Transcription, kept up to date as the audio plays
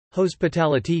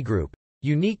Hospitality Group.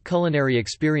 Unique culinary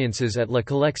experiences at La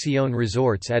Colección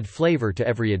Resorts add flavor to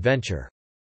every adventure.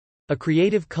 A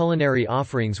creative culinary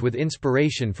offerings with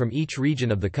inspiration from each region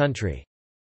of the country.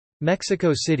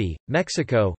 Mexico City,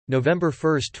 Mexico, November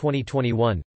 1,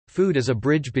 2021. Food is a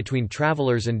bridge between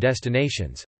travelers and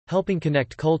destinations, helping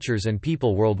connect cultures and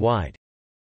people worldwide.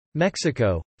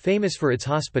 Mexico, famous for its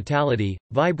hospitality,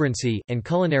 vibrancy, and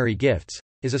culinary gifts,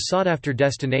 is a sought-after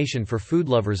destination for food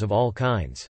lovers of all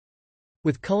kinds.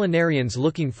 With culinarians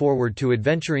looking forward to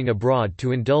adventuring abroad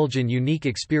to indulge in unique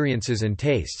experiences and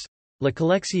tastes, La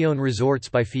Colección Resorts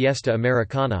by Fiesta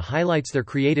Americana highlights their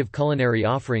creative culinary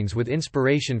offerings with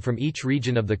inspiration from each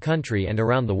region of the country and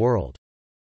around the world.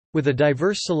 With a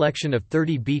diverse selection of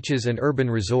 30 beaches and urban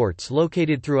resorts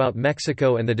located throughout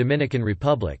Mexico and the Dominican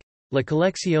Republic, La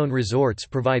Colección Resorts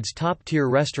provides top-tier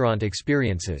restaurant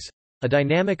experiences, a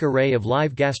dynamic array of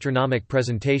live gastronomic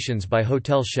presentations by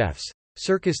hotel chefs,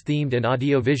 circus-themed and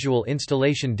audiovisual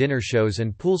installation dinner shows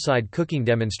and poolside cooking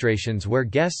demonstrations where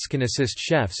guests can assist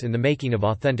chefs in the making of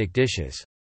authentic dishes.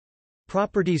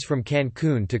 Properties from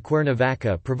Cancún to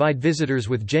Cuernavaca provide visitors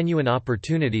with genuine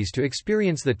opportunities to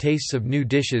experience the tastes of new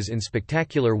dishes in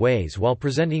spectacular ways while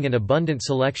presenting an abundant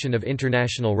selection of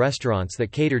international restaurants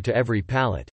that cater to every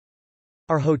palate.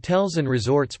 Our hotels and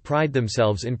resorts pride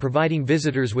themselves in providing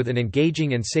visitors with an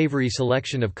engaging and savory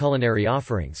selection of culinary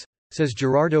offerings, says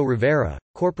Gerardo Rivera,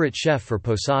 corporate chef for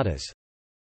Posadas.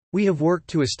 We have worked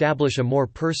to establish a more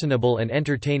personable and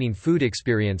entertaining food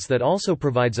experience that also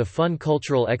provides a fun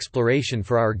cultural exploration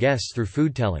for our guests through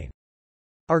foodtelling.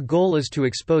 Our goal is to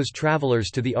expose travelers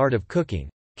to the art of cooking,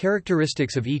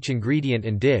 characteristics of each ingredient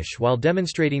and dish while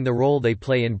demonstrating the role they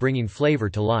play in bringing flavor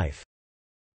to life.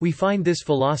 We find this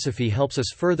philosophy helps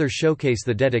us further showcase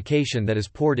the dedication that is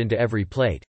poured into every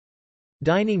plate.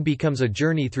 Dining becomes a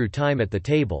journey through time at the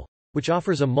table, which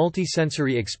offers a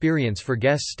multi-sensory experience for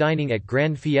guests dining at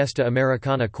Grand Fiesta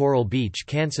Americana Coral Beach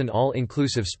Canson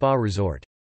All-Inclusive Spa Resort.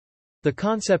 The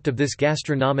concept of this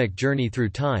gastronomic journey through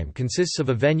time consists of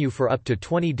a venue for up to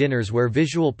 20 dinners where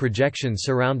visual projections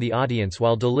surround the audience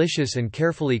while delicious and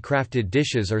carefully crafted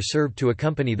dishes are served to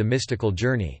accompany the mystical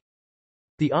journey.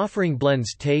 The offering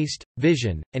blends taste,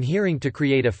 vision, and hearing to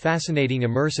create a fascinating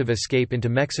immersive escape into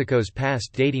Mexico's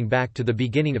past dating back to the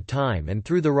beginning of time and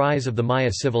through the rise of the Maya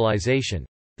civilization,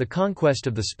 the conquest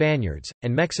of the Spaniards,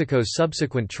 and Mexico's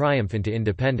subsequent triumph into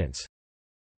independence.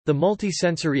 The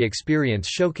multisensory experience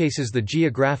showcases the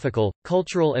geographical,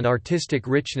 cultural and artistic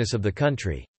richness of the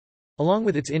country. Along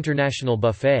with its international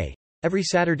buffet, every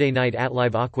Saturday night at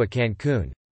Live Aqua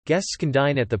Cancun, guests can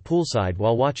dine at the poolside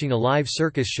while watching a live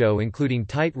circus show including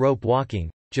tight-rope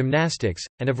walking, gymnastics,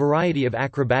 and a variety of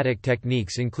acrobatic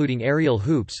techniques including aerial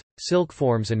hoops, silk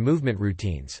forms and movement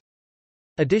routines.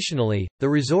 Additionally, the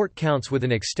resort counts with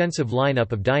an extensive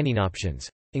lineup of dining options,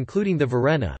 including the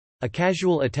Verena, a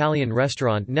casual Italian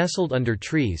restaurant nestled under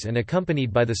trees and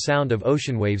accompanied by the sound of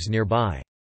ocean waves nearby.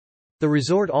 The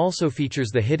resort also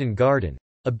features the Hidden Garden,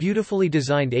 a beautifully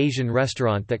designed Asian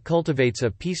restaurant that cultivates a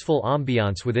peaceful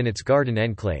ambiance within its garden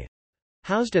enclave.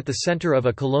 Housed at the center of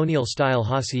a colonial-style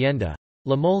hacienda,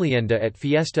 La Molienda at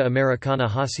Fiesta Americana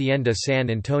Hacienda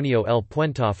San Antonio El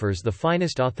Puente offers the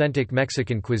finest authentic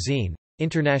Mexican cuisine,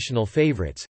 international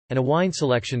favorites, and a wine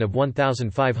selection of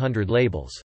 1,500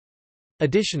 labels.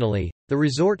 Additionally, the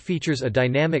resort features a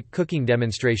dynamic cooking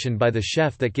demonstration by the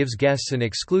chef that gives guests an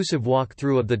exclusive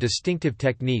walkthrough of the distinctive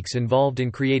techniques involved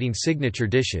in creating signature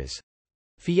dishes.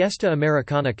 Fiesta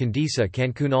Americana Condesa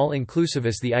Cancun All-Inclusive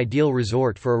is the ideal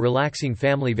resort for a relaxing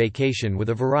family vacation with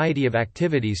a variety of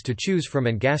activities to choose from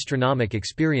and gastronomic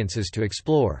experiences to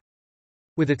explore.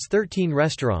 With its 13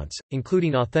 restaurants,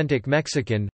 including authentic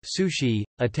Mexican, sushi,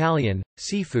 Italian,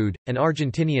 seafood, and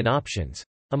Argentinian options,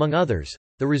 among others,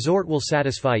 the resort will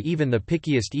satisfy even the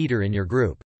pickiest eater in your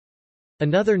group.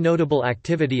 Another notable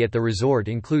activity at the resort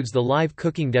includes the live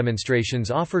cooking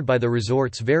demonstrations offered by the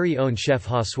resort's very own chef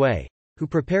Josue, who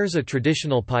prepares a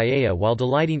traditional paella while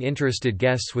delighting interested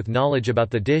guests with knowledge about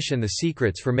the dish and the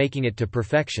secrets for making it to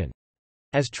perfection.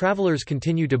 As travelers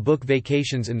continue to book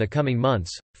vacations in the coming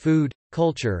months, food,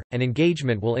 culture, and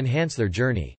engagement will enhance their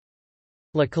journey.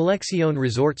 La Colección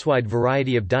Resort's wide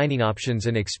variety of dining options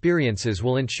and experiences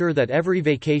will ensure that every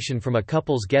vacation from a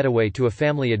couple's getaway to a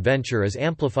family adventure is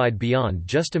amplified beyond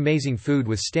just amazing food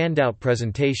with standout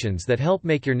presentations that help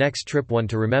make your next trip one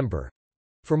to remember.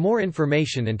 For more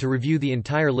information and to review the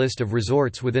entire list of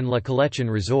resorts within La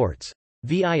Colección Resorts,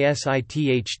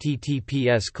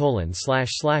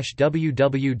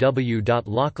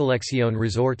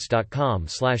 visitors.www.lacolleccionresorts.com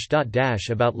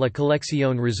 /about La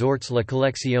Colección Resorts. La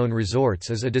Colección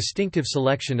Resorts is a distinctive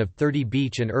selection of 30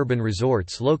 beach and urban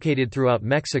resorts located throughout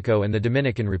Mexico and the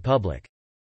Dominican Republic.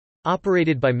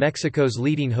 Operated by Mexico's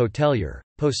leading hotelier,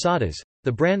 Posadas,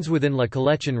 the brands within La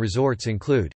Colección Resorts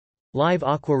include Live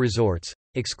Aqua Resorts,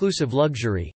 exclusive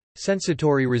luxury,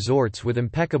 Sensatori Resorts with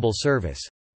impeccable service,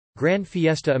 Grand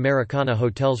Fiesta Americana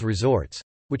Hotels Resorts,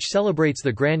 which celebrates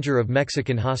the grandeur of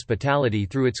Mexican hospitality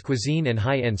through its cuisine and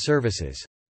high-end services,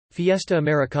 Fiesta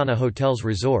Americana Hotels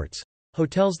Resorts,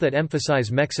 hotels that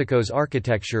emphasize Mexico's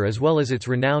architecture as well as its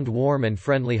renowned warm and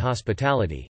friendly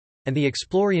hospitality, and the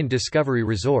Explorian Discovery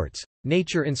Resorts,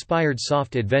 nature-inspired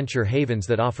soft adventure havens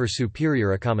that offer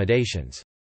superior accommodations.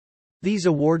 These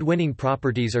award-winning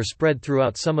properties are spread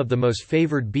throughout some of the most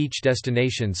favored beach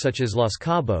destinations such as Los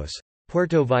Cabos,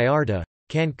 Puerto Vallarta,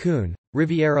 Cancún,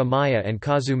 Riviera Maya and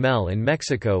Cozumel in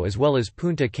Mexico as well as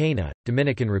Punta Cana,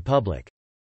 Dominican Republic.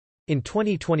 In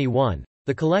 2021,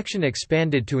 the collection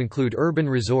expanded to include urban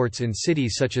resorts in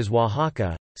cities such as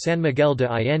Oaxaca, San Miguel de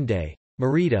Allende,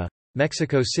 Mérida,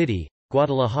 Mexico City,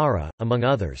 Guadalajara, among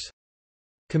others.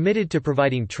 Committed to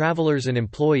providing travelers and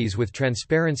employees with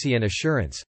transparency and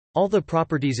assurance, all the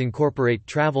properties incorporate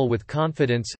travel with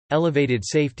confidence, elevated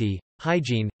safety,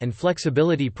 hygiene, and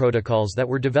flexibility protocols that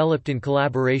were developed in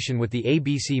collaboration with the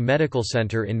ABC Medical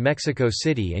Center in Mexico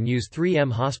City and use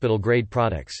 3M hospital-grade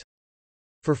products.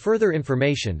 For further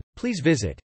information, please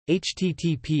visit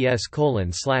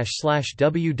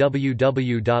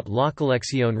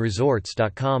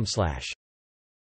https://www.lacolleccionresorts.com/